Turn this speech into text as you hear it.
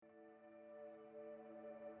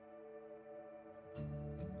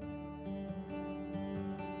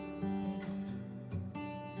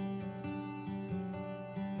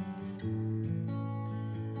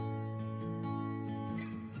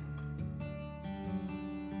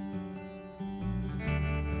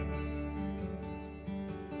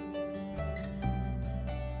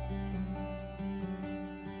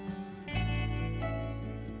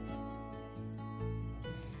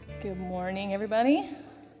Good morning, everybody.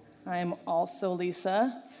 I'm also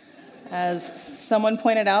Lisa. As someone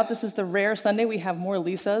pointed out, this is the rare Sunday we have more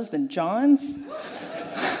Lisas than Johns.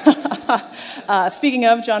 Speaking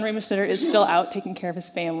of, John Remus-Schnitter is still out taking care of his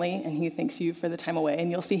family, and he thanks you for the time away,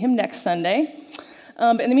 and you'll see him next Sunday.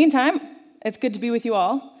 But in the meantime, it's good to be with you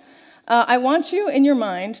all. I want you in your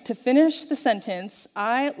mind to finish the sentence,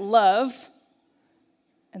 I love,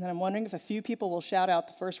 and then I'm wondering if a few people will shout out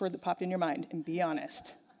the first word that popped in your mind, and be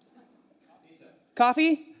honest. Pizza.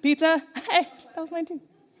 Coffee? Pizza? Hey, that was mine too.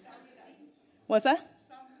 Sunshine. What's that?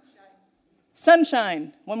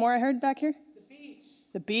 Sunshine. One more I heard back here? The beach.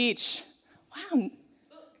 The beach. Wow.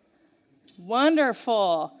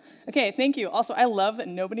 Wonderful. Okay, thank you. Also, I love that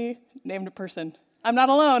nobody named a person. I'm not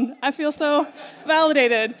alone. I feel so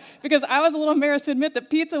validated because I was a little embarrassed to admit that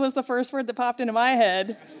pizza was the first word that popped into my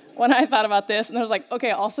head when I thought about this. And I was like,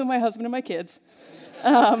 okay, also my husband and my kids,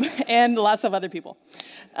 and lots of other people.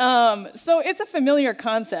 So it's a familiar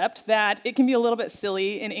concept that it can be a little bit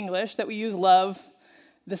silly in English that we use love,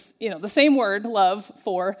 the same word, love,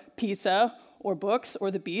 for pizza or books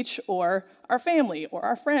or the beach or our family or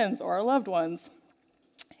our friends or our loved ones.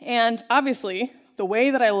 And obviously, the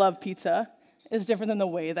way that I love pizza is different than the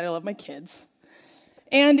way that I love my kids.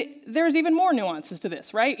 And there's even more nuances to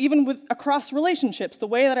this, right? Even across relationships, the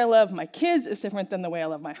way that I love my kids is different than the way I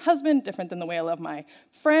love my husband, different than the way I love my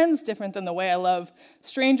friends, different than the way I love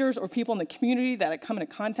strangers or people in the community that I come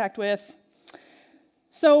into contact with.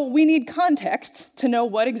 So we need context to know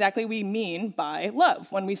what exactly we mean by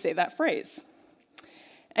love when we say that phrase.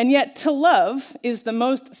 And yet, to love is the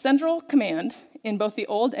most central command in both the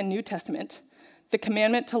Old and New Testament, the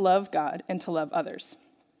commandment to love God and to love others.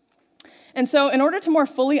 And so in order to more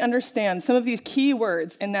fully understand some of these key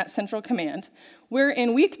words in that central command, we're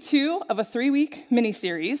in week 2 of a 3-week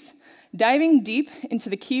mini-series, diving deep into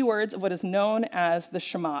the key words of what is known as the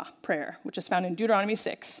Shema prayer, which is found in Deuteronomy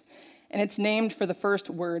 6, and it's named for the first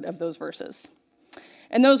word of those verses.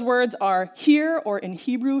 And those words are, hear, or in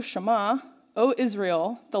Hebrew, Shema, O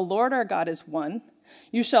Israel, the Lord our God is one.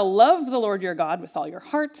 You shall love the Lord your God with all your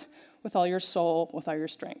heart, with all your soul, with all your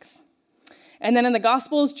strength. And then in the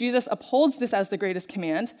Gospels, Jesus upholds this as the greatest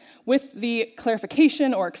command with the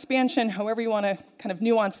clarification or expansion, however you want to kind of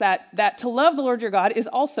nuance that to love the Lord your God is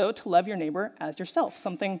also to love your neighbor as yourself,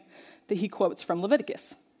 something that he quotes from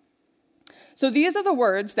Leviticus. So these are the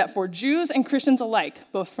words that for Jews and Christians alike,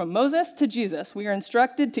 both from Moses to Jesus, we are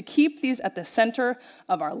instructed to keep these at the center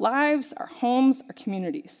of our lives, our homes, our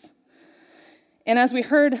communities. And as we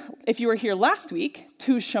heard, if you were here last week,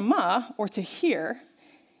 to shema, or to hear,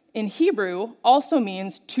 in Hebrew also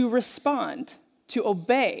means to respond, to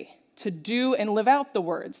obey, to do and live out the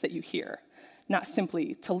words that you hear, not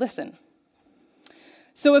simply to listen.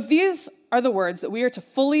 So if these are the words that we are to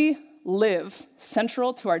fully live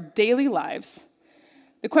central to our daily lives,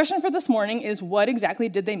 the question for this morning is, what exactly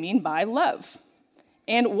did they mean by love?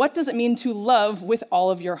 And what does it mean to love with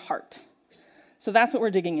all of your heart? So that's what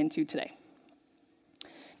we're digging into today.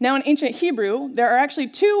 Now, in ancient Hebrew, there are actually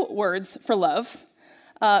 2 words for love,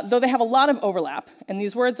 though they have a lot of overlap. And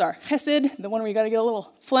these words are chesed, the one where you got to get a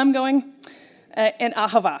little phlegm going, and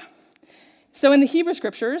ahava. So in the Hebrew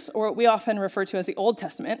scriptures, or what we often refer to as the Old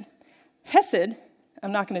Testament, chesed,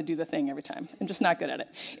 I'm not going to do the thing every time, I'm just not good at it,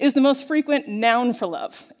 is the most frequent noun for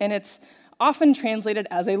love. And it's often translated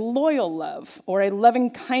as a loyal love, or a loving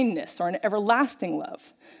kindness, or an everlasting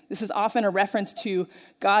love. This is often a reference to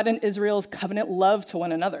God and Israel's covenant love to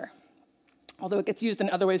one another. Although it gets used in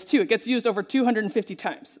other ways too. It gets used over 250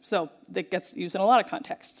 times, so it gets used in a lot of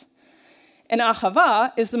contexts. And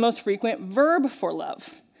ahava is the most frequent verb for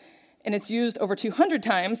love. And it's used over 200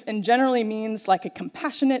 times and generally means like a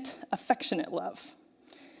compassionate, affectionate love.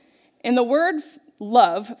 And the word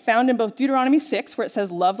love, found in both Deuteronomy 6, where it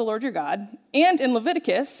says, love the Lord your God, and in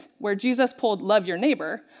Leviticus, where Jesus pulled love your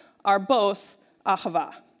neighbor, are both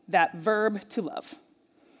ahava, that verb to love.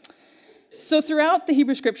 So throughout the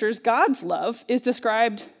Hebrew scriptures, God's love is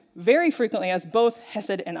described very frequently as both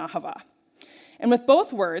hesed and ahava. And with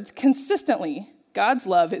both words, consistently, God's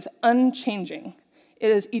love is unchanging. It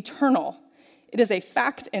is eternal. It is a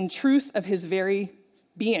fact and truth of his very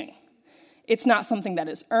being. It's not something that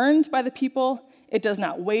is earned by the people. It does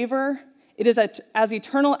not waver. It is as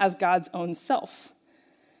eternal as God's own self.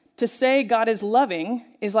 To say God is loving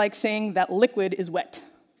is like saying that liquid is wet.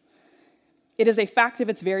 It is a fact of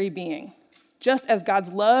its very being. Just as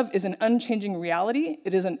God's love is an unchanging reality,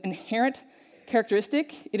 it is an inherent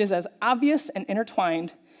characteristic. It is as obvious and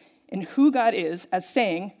intertwined in who God is as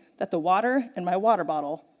saying that the water in my water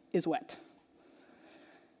bottle is wet.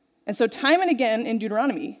 And so time and again in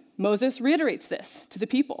Deuteronomy, Moses reiterates this to the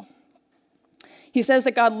people. He says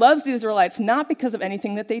that God loves the Israelites not because of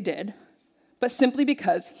anything that they did, but simply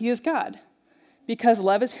because he is God, because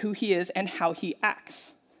love is who he is and how he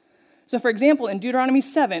acts. So for example, in Deuteronomy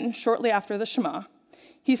 7, shortly after the Shema,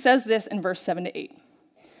 he says this in verse 7 to 8.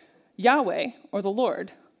 Yahweh, or the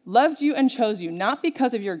Lord, loved you and chose you not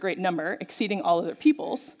because of your great number, exceeding all other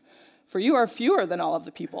peoples, for you are fewer than all of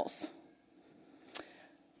the peoples,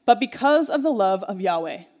 but because of the love of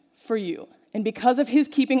Yahweh for you, and because of his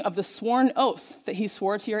keeping of the sworn oath that he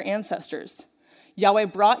swore to your ancestors. Yahweh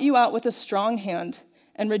brought you out with a strong hand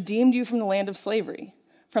and redeemed you from the land of slavery,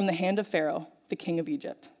 from the hand of Pharaoh, the king of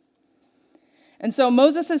Egypt. And so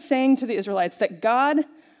Moses is saying to the Israelites that God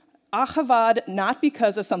achavad not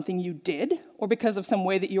because of something you did or because of some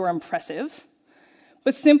way that you are impressive,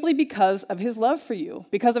 but simply because of his love for you,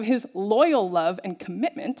 because of his loyal love and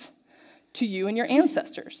commitment to you and your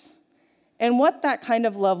ancestors. And what that kind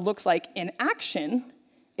of love looks like in action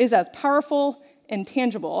is as powerful and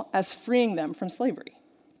tangible as freeing them from slavery.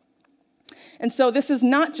 And so this is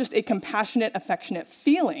not just a compassionate, affectionate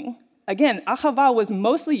feeling. Again, ahava was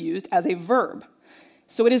mostly used as a verb,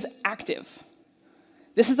 so it is active.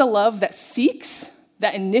 This is a love that seeks,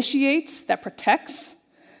 that initiates, that protects,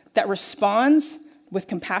 that responds with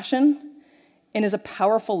compassion, and is a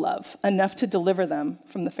powerful love, enough to deliver them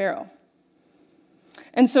from the Pharaoh.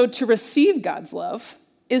 And so to receive God's love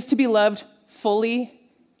is to be loved fully,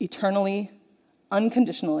 eternally,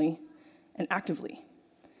 unconditionally, and actively.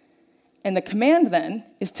 And the command then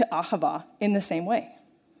is to ahava in the same way.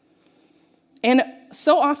 And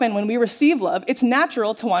so often when we receive love, it's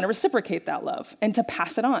natural to want to reciprocate that love and to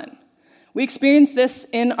pass it on. We experience this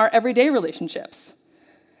in our everyday relationships.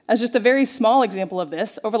 As just a very small example of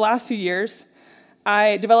this, over the last few years,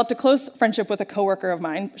 I developed a close friendship with a coworker of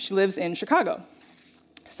mine. She lives in Chicago.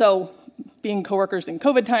 So being coworkers in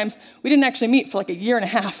COVID times, we didn't actually meet for like a year and a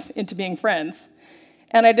half into being friends.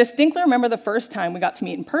 And I distinctly remember the first time we got to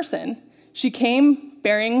meet in person, she came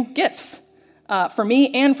bearing gifts for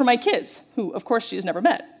me and for my kids, who, of course, she has never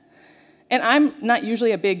met. And I'm not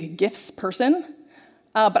usually a big gifts person,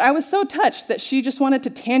 but I was so touched that she just wanted to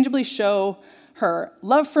tangibly show her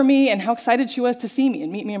love for me and how excited she was to see me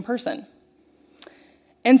and meet me in person.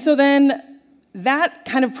 And so then that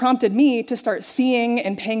kind of prompted me to start seeing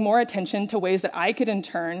and paying more attention to ways that I could in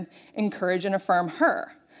turn encourage and affirm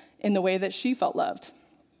her in the way that she felt loved.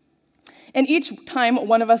 And each time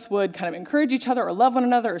one of us would kind of encourage each other or love one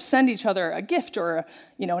another or send each other a gift or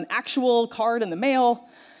an actual card in the mail,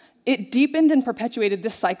 it deepened and perpetuated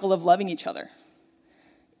this cycle of loving each other,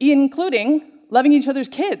 including loving each other's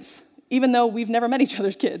kids, even though we've never met each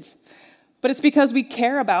other's kids. But it's because we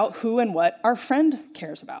care about who and what our friend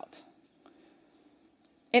cares about.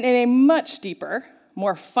 And in a much deeper,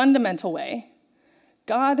 more fundamental way,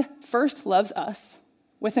 God first loves us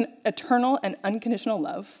with an eternal and unconditional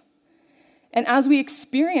love. And as we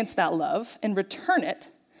experience that love and return it,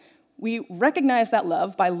 we recognize that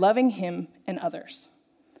love by loving him and others.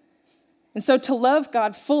 And so to love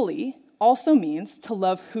God fully also means to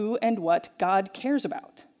love who and what God cares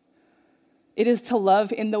about. It is to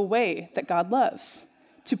love in the way that God loves,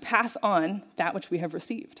 to pass on that which we have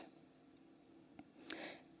received.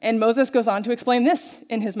 And Moses goes on to explain this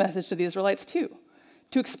in his message to the Israelites too,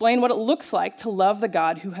 to explain what it looks like to love the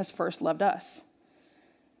God who has first loved us.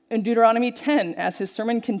 In Deuteronomy 10, as his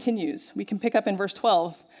sermon continues, we can pick up in verse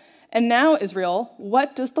 12. And now, Israel,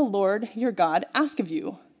 what does the Lord your God ask of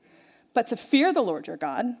you? But to fear the Lord your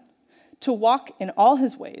God, to walk in all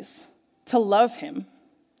his ways, to love him,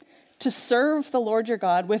 to serve the Lord your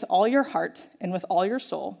God with all your heart and with all your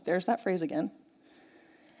soul. There's that phrase again.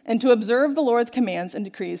 And to observe the Lord's commands and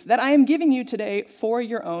decrees that I am giving you today for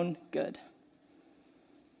your own good.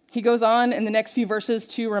 He goes on in the next few verses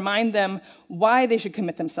to remind them why they should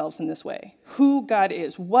commit themselves in this way, who God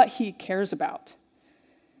is, what he cares about.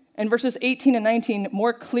 And verses 18 and 19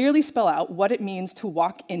 more clearly spell out what it means to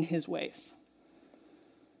walk in his ways.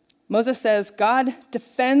 Moses says, God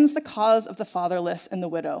defends the cause of the fatherless and the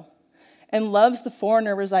widow and loves the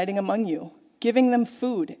foreigner residing among you, giving them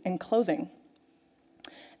food and clothing.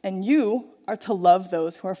 And you are to love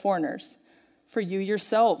those who are foreigners, for you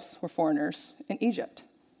yourselves were foreigners in Egypt.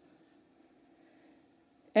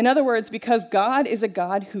 In other words, because God is a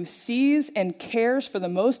God who sees and cares for the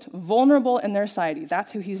most vulnerable in their society,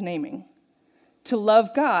 that's who he's naming. To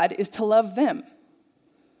love God is to love them.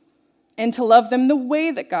 And to love them the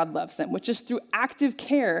way that God loves them, which is through active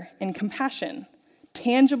care and compassion,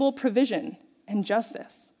 tangible provision and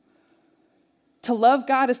justice. To love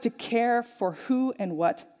God is to care for who and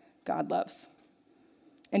what God loves.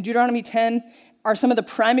 And Deuteronomy 10 are some of the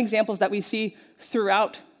prime examples that we see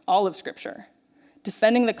throughout all of Scripture.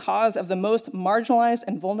 defending the cause of the most marginalized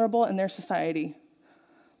and vulnerable in their society,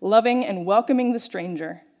 loving and welcoming the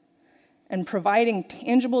stranger, and providing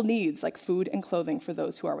tangible needs like food and clothing for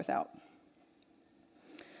those who are without.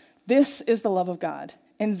 This is the love of God,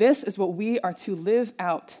 and this is what we are to live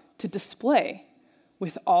out, to display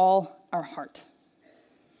with all our heart.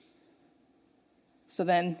 So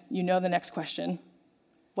then, you know the next question.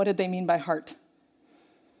 What did they mean by heart?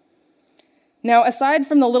 Now, aside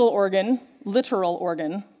from the literal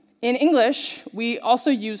organ, in English, we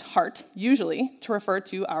also use heart, usually, to refer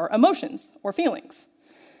to our emotions or feelings.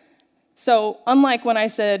 So, unlike when I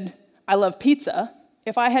said, I love pizza,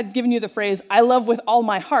 if I had given you the phrase, I love with all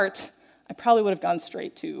my heart, I probably would have gone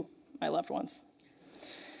straight to my loved ones.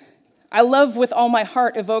 I love with all my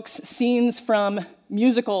heart evokes scenes from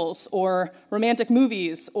musicals or romantic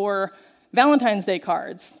movies or Valentine's Day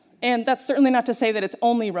cards. And that's certainly not to say that it's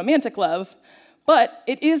only romantic love, but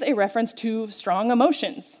it is a reference to strong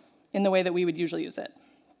emotions in the way that we would usually use it.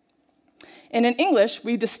 And in English,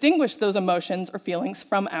 we distinguish those emotions or feelings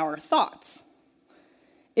from our thoughts.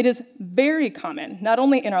 It is very common, not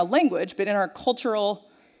only in our language, but in our cultural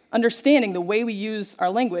understanding, the way we use our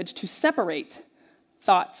language, to separate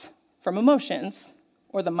thoughts from emotions,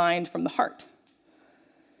 or the mind from the heart.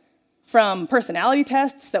 From personality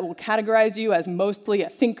tests that will categorize you as mostly a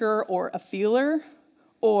thinker or a feeler,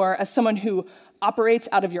 or as someone who operates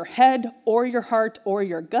out of your head or your heart or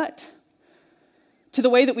your gut, to the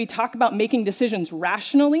way that we talk about making decisions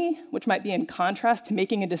rationally, which might be in contrast to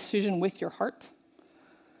making a decision with your heart.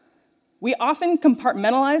 We often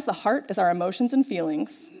compartmentalize the heart as our emotions and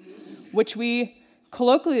feelings, which we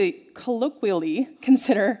colloquially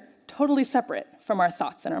consider totally separate from our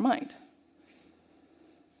thoughts and our mind.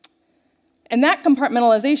 And that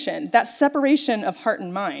compartmentalization, that separation of heart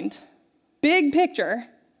and mind, big picture,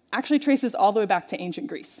 actually traces all the way back to ancient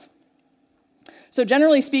Greece. So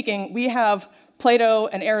generally speaking, we have Plato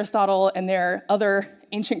and Aristotle and their other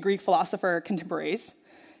ancient Greek philosopher contemporaries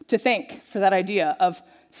to thank for that idea of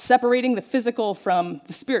separating the physical from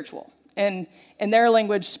the spiritual. And in their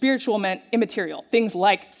language, spiritual meant immaterial, things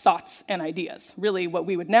like thoughts and ideas, really what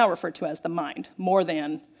we would now refer to as the mind, more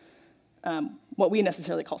than what we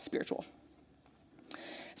necessarily call spiritual.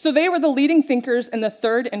 So they were the leading thinkers in the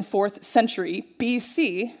 3rd and 4th century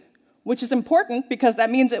BC, which is important because that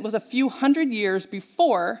means it was a few hundred years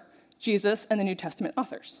before Jesus and the New Testament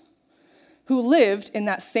authors, who lived in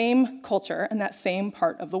that same culture and that same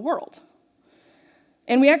part of the world.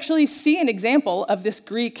 And we actually see an example of this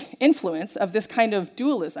Greek influence, of this kind of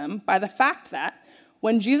dualism, by the fact that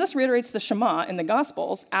when Jesus reiterates the Shema in the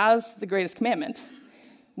Gospels as the greatest commandment,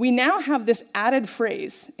 we now have this added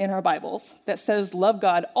phrase in our Bibles that says, love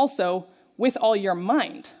God also with all your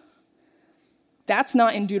mind. That's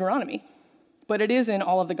not in Deuteronomy, but it is in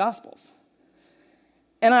all of the Gospels.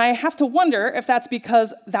 And I have to wonder if that's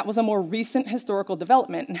because that was a more recent historical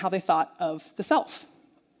development in how they thought of the self.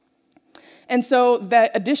 And so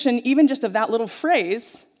the addition, even just of that little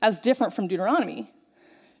phrase, as different from Deuteronomy,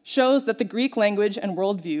 shows that the Greek language and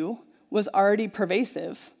worldview was already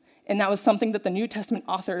pervasive, and that was something that the New Testament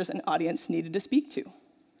authors and audience needed to speak to.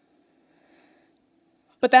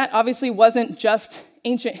 But that obviously wasn't just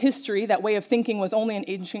ancient history. That way of thinking was only in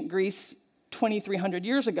ancient Greece 2,300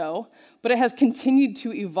 years ago, but it has continued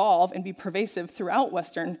to evolve and be pervasive throughout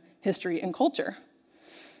Western history and culture.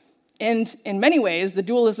 And in many ways, the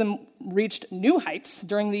dualism reached new heights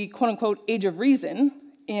during the quote-unquote Age of Reason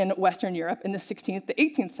in Western Europe in the 16th to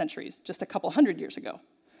 18th centuries, just a couple hundred years ago.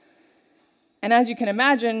 And as you can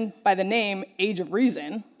imagine by the name Age of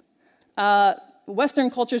Reason, Western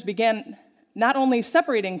cultures began not only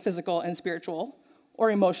separating physical and spiritual, or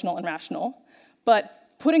emotional and rational, but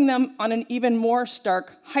putting them on an even more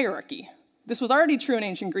stark hierarchy. This was already true in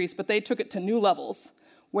ancient Greece, but they took it to new levels,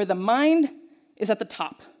 where the mind is at the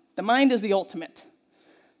top. The mind is the ultimate.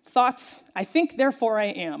 Thoughts, I think, therefore I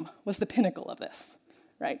am, was the pinnacle of this,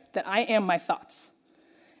 right? That I am my thoughts.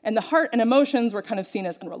 And the heart and emotions were kind of seen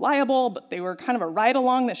as unreliable, but they were kind of a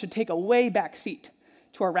ride-along that should take a way back seat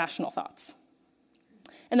to our rational thoughts.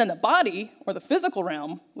 And then the body, or the physical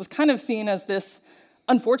realm, was kind of seen as this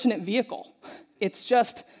unfortunate vehicle. It's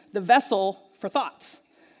just the vessel for thoughts,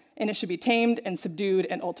 and it should be tamed and subdued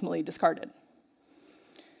and ultimately discarded.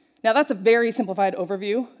 Now, that's a very simplified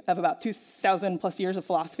overview of about 2,000 plus years of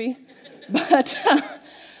philosophy. But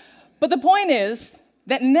the point is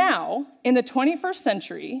that now, in the 21st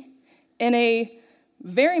century, in a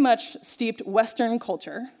very much steeped Western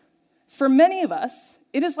culture, for many of us,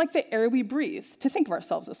 it is like the air we breathe to think of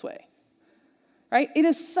ourselves this way, right? It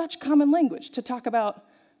is such common language to talk about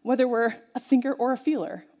whether we're a thinker or a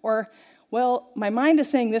feeler, or, well, my mind is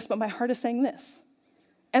saying this, but my heart is saying this.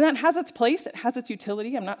 And that has its place, it has its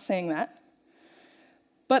utility, I'm not saying that.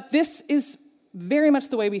 But this is very much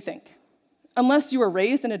the way we think. Unless you were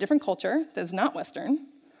raised in a different culture that is not Western,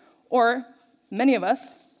 or many of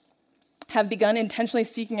us have begun intentionally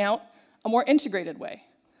seeking out a more integrated way,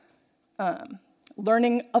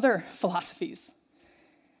 learning other philosophies.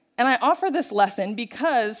 And I offer this lesson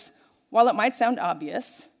because, while it might sound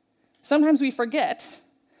obvious, sometimes we forget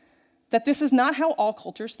that this is not how all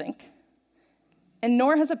cultures think, and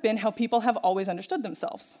nor has it been how people have always understood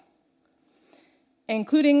themselves.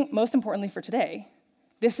 Including, most importantly for today,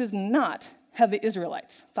 this is not how the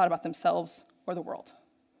Israelites thought about themselves or the world.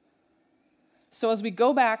 So as we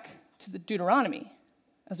go back to the Deuteronomy,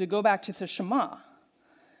 as we go back to the Shema,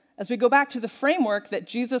 as we go back to the framework that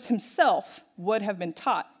Jesus himself would have been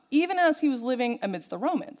taught, even as he was living amidst the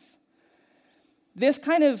Romans, this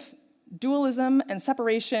kind of dualism and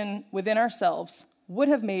separation within ourselves would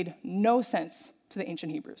have made no sense to the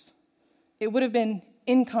ancient Hebrews. It would have been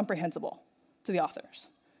incomprehensible to the authors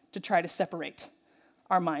to try to separate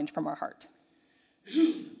our mind from our heart.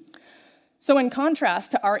 So in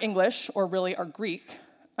contrast to our English, or really our Greek,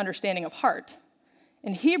 understanding of heart,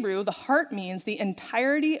 in Hebrew, the heart means the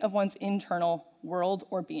entirety of one's internal world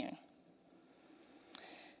or being.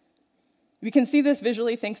 We can see this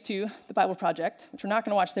visually thanks to the Bible Project, which we're not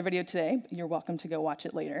going to watch their video today, but you're welcome to go watch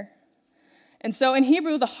it later. And so in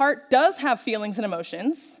Hebrew, the heart does have feelings and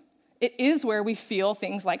emotions. It is where we feel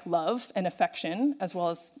things like love and affection, as well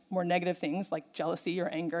as more negative things like jealousy or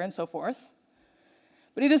anger and so forth.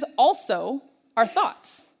 But it is also our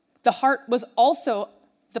thoughts. The heart was also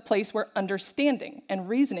the place where understanding and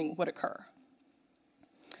reasoning would occur.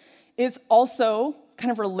 It's also,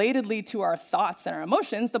 kind of relatedly to our thoughts and our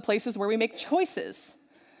emotions, the places where we make choices,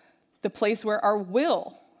 the place where our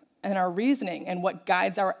will and our reasoning and what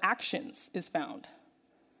guides our actions is found.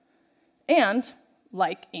 And,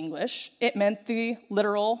 like English, it meant the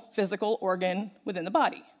literal physical organ within the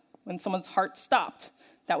body. When someone's heart stopped,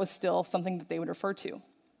 that was still something that they would refer to.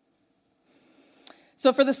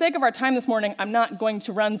 So for the sake of our time this morning, I'm not going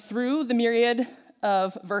to run through the myriad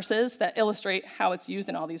of verses that illustrate how it's used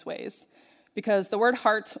in all these ways, because the word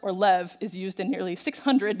heart, or lev, is used in nearly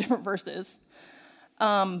 600 different verses.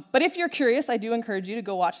 But if you're curious, I do encourage you to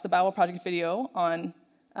go watch the Bible Project video on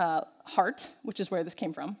heart, which is where this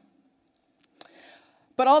came from.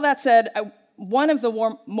 But all that said, one of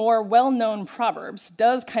the more well-known Proverbs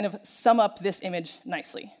does kind of sum up this image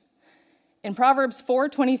nicely. In Proverbs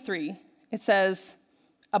 4:23, it says,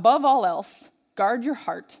 "Above all else, guard your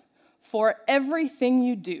heart, for everything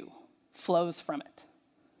you do flows from it."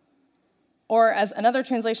 Or as another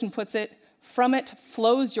translation puts it, from it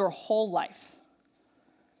flows your whole life.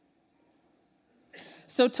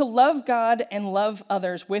 So to love God and love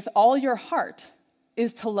others with all your heart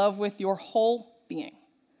is to love with your whole being,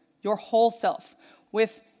 your whole self,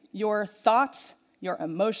 with your thoughts, your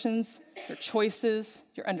emotions, your choices,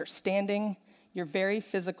 your understanding, your very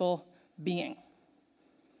physical being.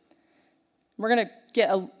 We're going to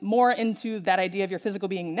get more into that idea of your physical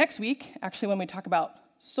being next week, actually when we talk about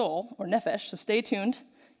soul, or nephesh, so stay tuned,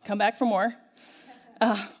 come back for more.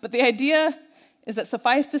 But the idea is that,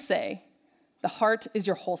 suffice to say, the heart is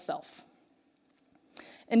your whole self.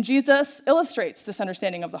 And Jesus illustrates this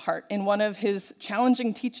understanding of the heart in one of his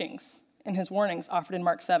challenging teachings and his warnings offered in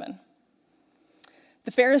Mark 7.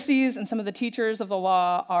 The Pharisees and some of the teachers of the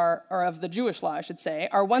law, or of the Jewish law, I should say,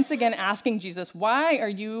 are once again asking Jesus, why are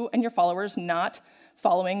you and your followers not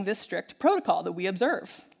following this strict protocol that we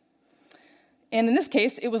observe? And in this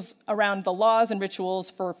case, it was around the laws and rituals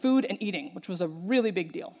for food and eating, which was a really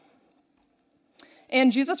big deal.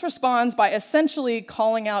 And Jesus responds by essentially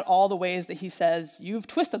calling out all the ways that he says, you've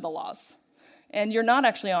twisted the laws, and you're not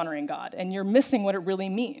actually honoring God, and you're missing what it really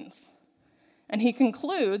means. And he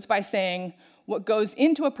concludes by saying, what goes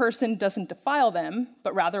into a person doesn't defile them,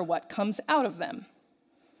 but rather what comes out of them.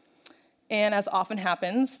 And as often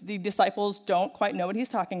happens, the disciples don't quite know what he's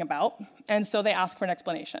talking about, and so they ask for an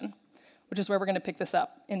explanation, which is where we're going to pick this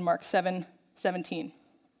up in Mark 7:17.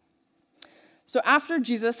 So after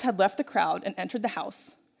Jesus had left the crowd and entered the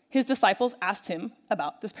house, his disciples asked him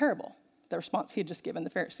about this parable, the response he had just given the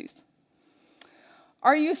Pharisees.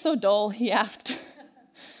 "Are you so dull?" he asked.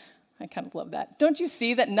 I kind of love that. "Don't you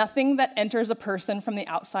see that nothing that enters a person from the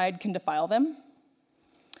outside can defile them?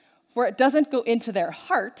 For it doesn't go into their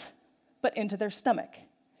heart, but into their stomach,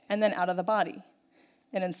 and then out of the body.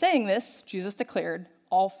 And in saying this, Jesus declared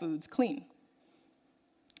all foods clean.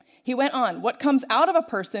 He went on, what comes out of a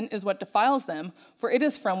person is what defiles them, for it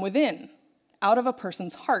is from within, out of a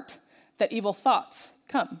person's heart, that evil thoughts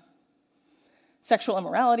come. Sexual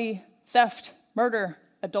immorality, theft, murder,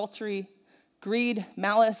 adultery, greed,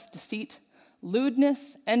 malice, deceit,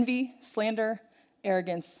 lewdness, envy, slander,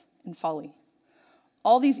 arrogance, and folly.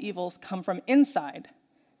 All these evils come from inside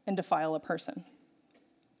and defile a person.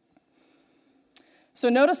 So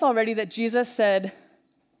notice already that Jesus said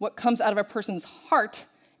what comes out of a person's heart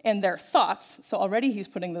and their thoughts, so already he's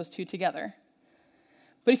putting those two together.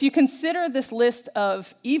 But if you consider this list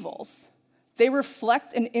of evils, they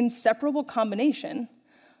reflect an inseparable combination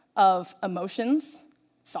of emotions,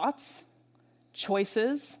 thoughts,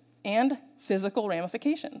 choices, and physical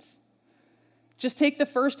ramifications. Just take the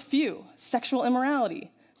first few: sexual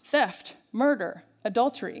immorality, theft, murder,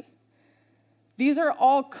 adultery. These are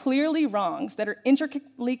all clearly wrongs that are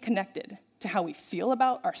intricately connected to how we feel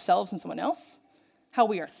about ourselves and someone else, how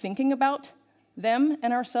we are thinking about them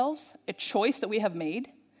and ourselves, a choice that we have made,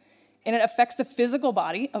 and it affects the physical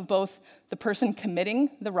body of both the person committing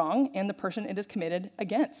the wrong and the person it is committed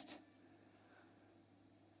against.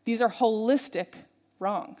 These are holistic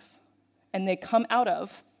wrongs, and they come out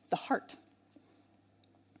of the heart.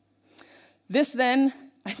 This then,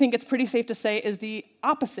 I think it's pretty safe to say, is the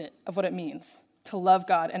opposite of what it means to love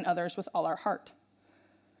God and others with all our heart.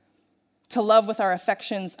 To love with our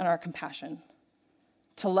affections and our compassion.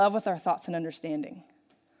 To love with our thoughts and understanding.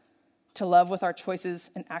 To love with our choices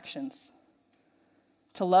and actions.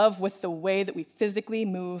 To love with the way that we physically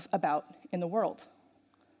move about in the world.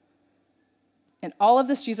 And all of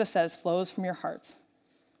this, Jesus says, flows from your heart.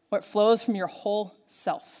 What flows from your whole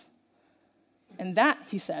self. And that,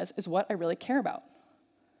 he says, is what I really care about.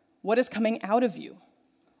 What is coming out of you?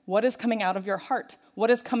 What is coming out of your heart? What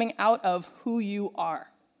is coming out of who you are?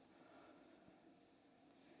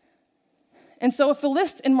 And so if the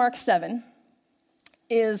list in Mark 7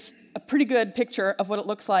 is a pretty good picture of what it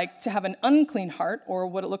looks like to have an unclean heart, or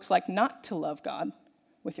what it looks like not to love God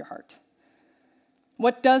with your heart,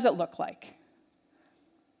 what does it look like?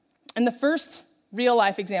 And the first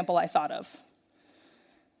real-life example I thought of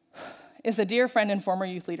is a dear friend and former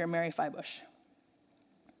youth leader, Mary Feibush.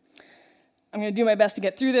 I'm going to do my best to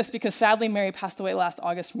get through this because sadly Mary passed away last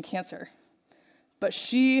August from cancer. But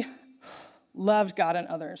she loved God and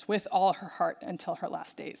others with all her heart until her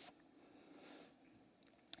last days.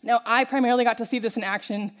 Now, I primarily got to see this in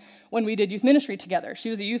action when we did youth ministry together. She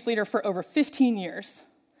was a youth leader for over 15 years.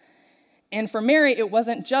 And for Mary, it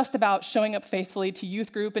wasn't just about showing up faithfully to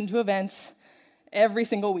youth group and to events every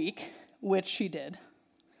single week, which she did.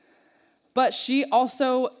 But she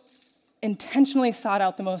also intentionally sought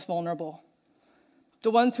out the most vulnerable,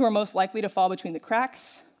 the ones who are most likely to fall between the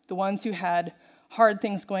cracks, the ones who had hard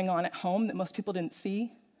things going on at home that most people didn't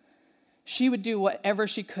see. She would do whatever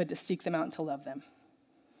she could to seek them out and to love them.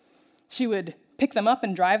 She would pick them up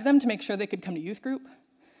and drive them to make sure they could come to youth group.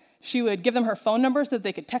 She would give them her phone number so that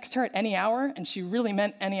they could text her at any hour, and she really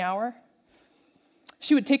meant any hour.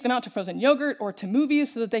 She would take them out to frozen yogurt or to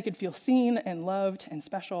movies so that they could feel seen and loved and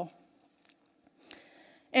special.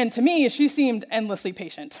 And to me, she seemed endlessly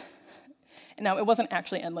patient. Now, it wasn't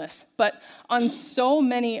actually endless, but on so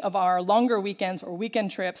many of our longer weekends or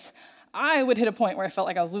weekend trips, I would hit a point where I felt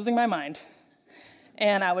like I was losing my mind.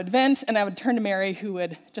 And I would vent, and I would turn to Mary, who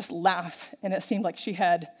would just laugh, and it seemed like she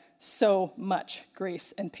had so much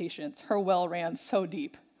grace and patience. Her well ran so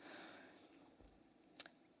deep.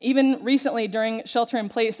 Even recently, during Shelter in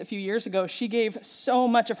Place a few years ago, she gave so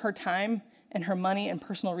much of her time and her money and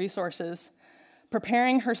personal resources,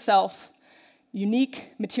 preparing herself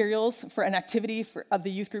unique materials for an activity of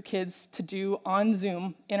the youth group kids to do on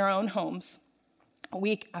Zoom in our own homes,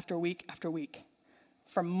 week after week after week.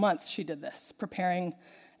 For months she did this, preparing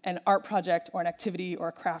an art project or an activity or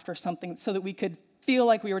a craft or something so that we could feel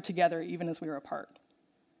like we were together even as we were apart.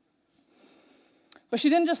 But she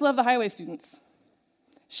didn't just love the highway students.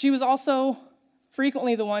 She was also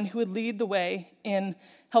frequently the one who would lead the way in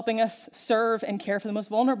helping us serve and care for the most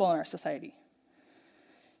vulnerable in our society.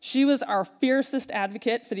 She was our fiercest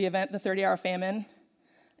advocate for the event, the 30-Hour Famine,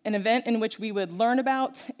 an event in which we would learn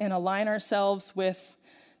about and align ourselves with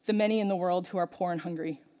the many in the world who are poor and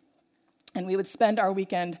hungry. And we would spend our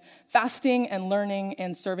weekend fasting and learning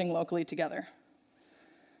and serving locally together.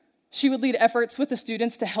 She would lead efforts with the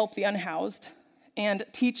students to help the unhoused and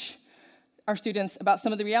teach our students about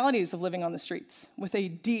some of the realities of living on the streets with a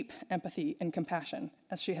deep empathy and compassion,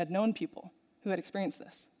 as she had known people who had experienced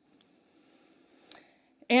this.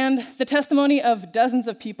 And the testimony of dozens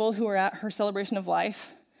of people who were at her celebration of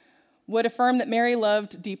life would affirm that Mary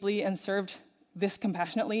loved deeply and served this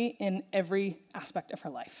compassionately in every aspect of her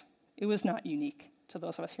life. It was not unique to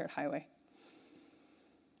those of us here at Highway.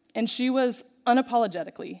 And she was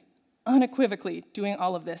unapologetically, unequivocally doing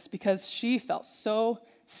all of this because she felt so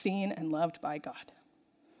seen and loved by God.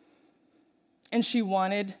 And she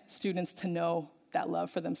wanted students to know that love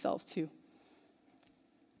for themselves too.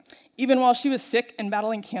 Even while she was sick and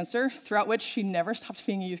battling cancer, throughout which she never stopped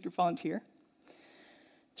being a youth group volunteer,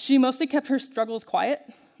 she mostly kept her struggles quiet,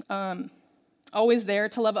 always there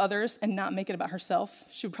to love others and not make it about herself.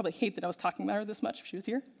 She would probably hate that I was talking about her this much if she was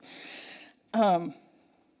here.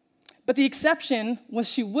 But the exception was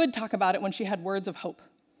she would talk about it when she had words of hope,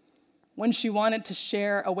 when she wanted to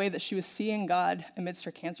share a way that she was seeing God amidst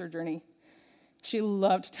her cancer journey. She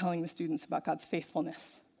loved telling the students about God's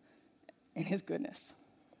faithfulness and his goodness.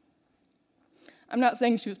 I'm not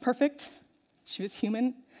saying she was perfect. She was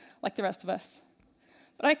human, like the rest of us.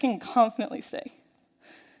 But I can confidently say,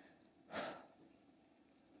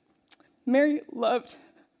 Mary loved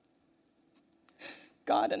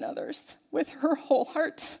God and others with her whole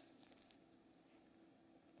heart.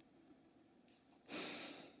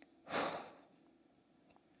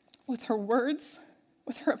 With her words,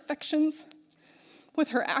 with her affections, with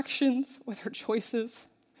her actions, with her choices,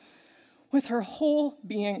 with her whole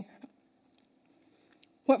being.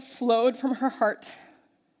 What flowed from her heart,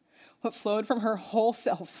 what flowed from her whole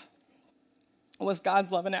self, was God's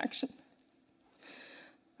love in action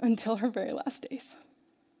until her very last days.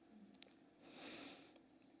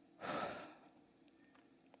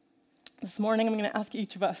 This morning, I'm going to ask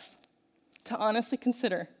each of us to honestly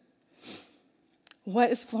consider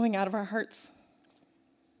what is flowing out of our hearts.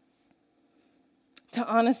 To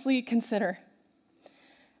honestly consider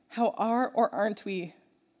how are or aren't we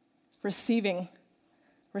receiving,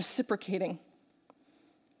 reciprocating,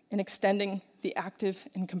 and extending the active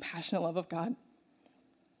and compassionate love of God.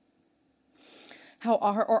 How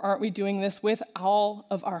are or aren't we doing this with all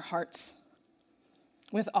of our hearts,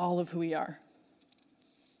 with all of who we are?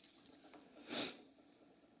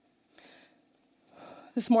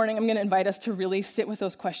 This morning, I'm going to invite us to really sit with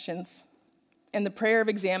those questions, and the prayer of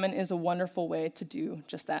examine is a wonderful way to do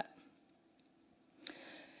just that.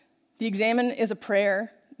 The examine is a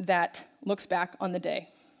prayer that looks back on the day,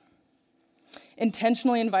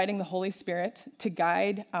 intentionally inviting the Holy Spirit to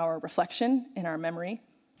guide our reflection and our memory,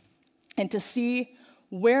 and to see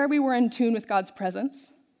where we were in tune with God's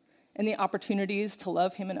presence and the opportunities to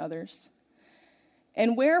love him and others,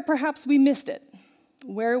 and where perhaps we missed it,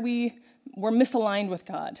 where we were misaligned with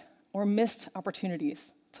God or missed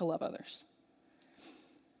opportunities to love others.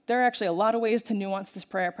 There are actually a lot of ways to nuance this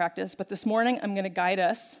prayer practice, but this morning I'm going to guide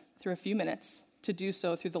us through a few minutes to do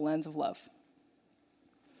so through the lens of love.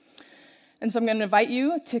 And so I'm going to invite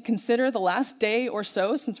you to consider the last day or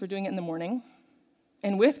so, since we're doing it in the morning,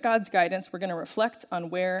 and with God's guidance, we're going to reflect on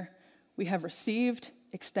where we have received,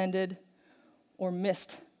 extended, or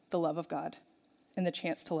missed the love of God and the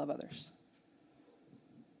chance to love others.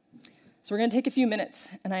 So we're going to take a few minutes,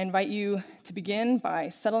 and I invite you to begin by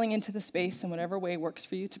settling into the space in whatever way works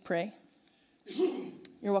for you to pray.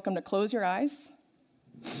 You're welcome to close your eyes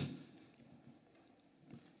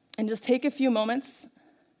and just take a few moments.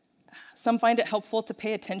 Some find it helpful to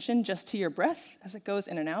pay attention just to your breath as it goes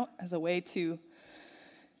in and out as a way to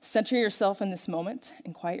center yourself in this moment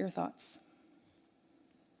and quiet your thoughts.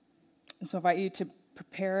 And so I invite you to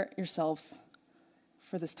prepare yourselves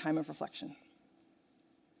for this time of reflection.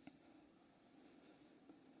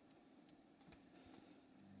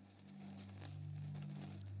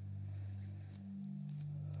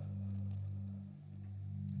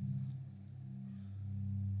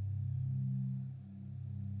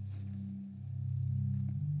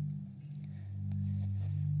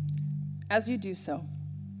 As you do so,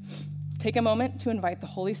 take a moment to invite the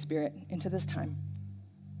Holy Spirit into this time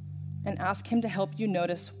and ask him to help you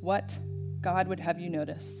notice what God would have you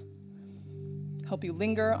notice. Help you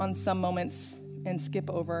linger on some moments and skip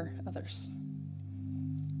over others.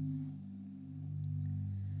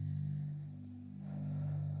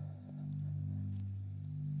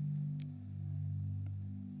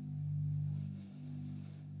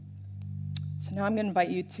 So now I'm going to invite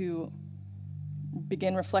you to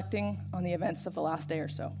begin reflecting on the events of the last day or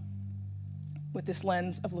so with this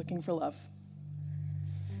lens of looking for love.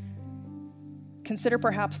 Consider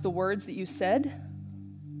perhaps the words that you said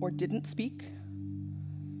or didn't speak.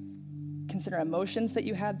 Consider emotions that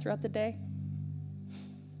you had throughout the day,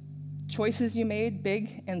 choices you made,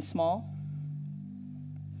 big and small,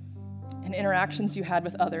 and interactions you had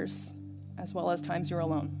with others, as well as times you were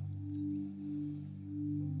alone.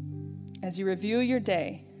 As you review your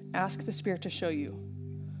day, ask the Spirit to show you,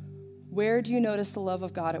 where do you notice the love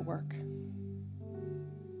of God at work?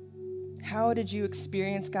 How did you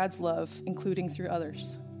experience God's love, including through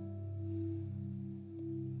others?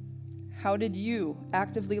 How did you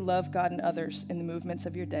actively love God and others in the movements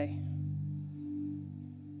of your day?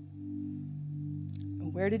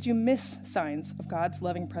 And Where did you miss signs of God's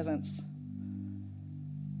loving presence?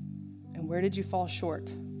 And where did you fall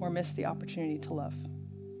short or miss the opportunity to love?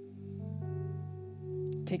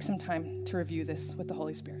 Take some time to review this with the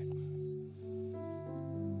Holy Spirit.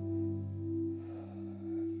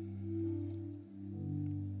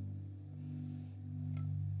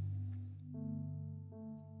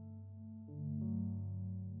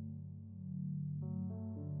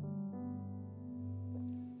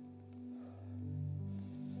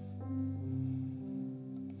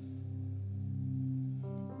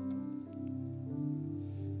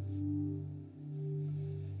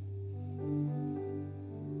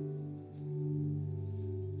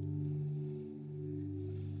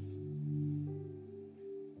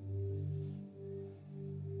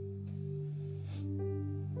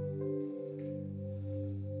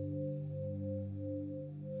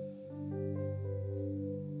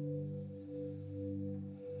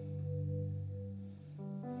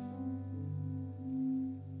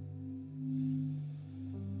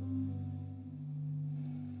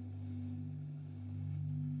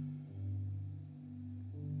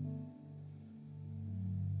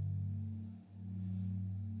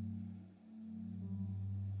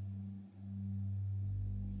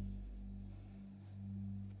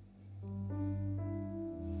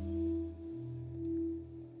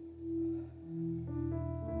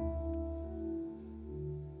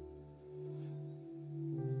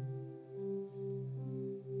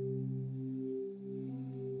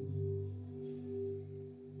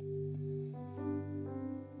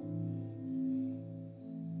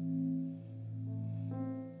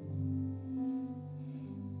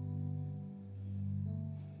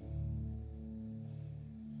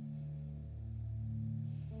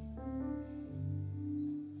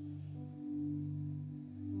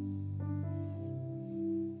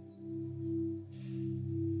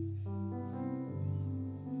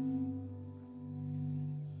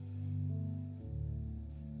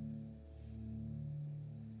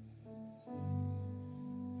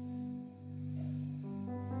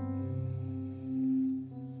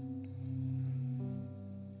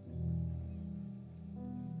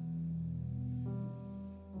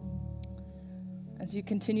 As you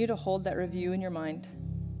continue to hold that review in your mind,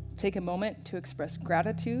 take a moment to express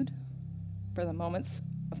gratitude for the moments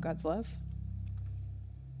of God's love,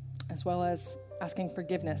 as well as asking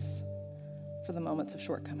forgiveness for the moments of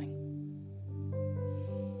shortcoming.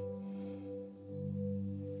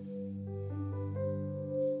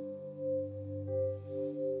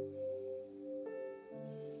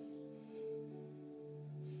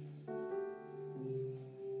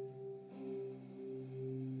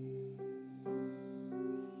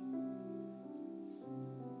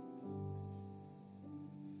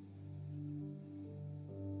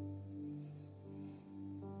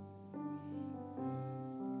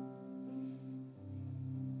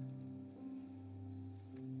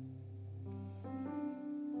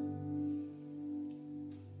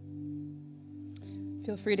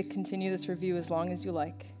 Feel free to continue this review as long as you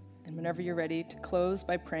like, and whenever you're ready, to close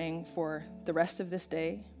by praying for the rest of this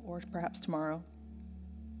day, or perhaps tomorrow,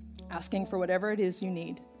 asking for whatever it is you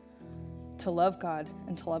need to love God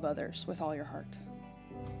and to love others with all your heart.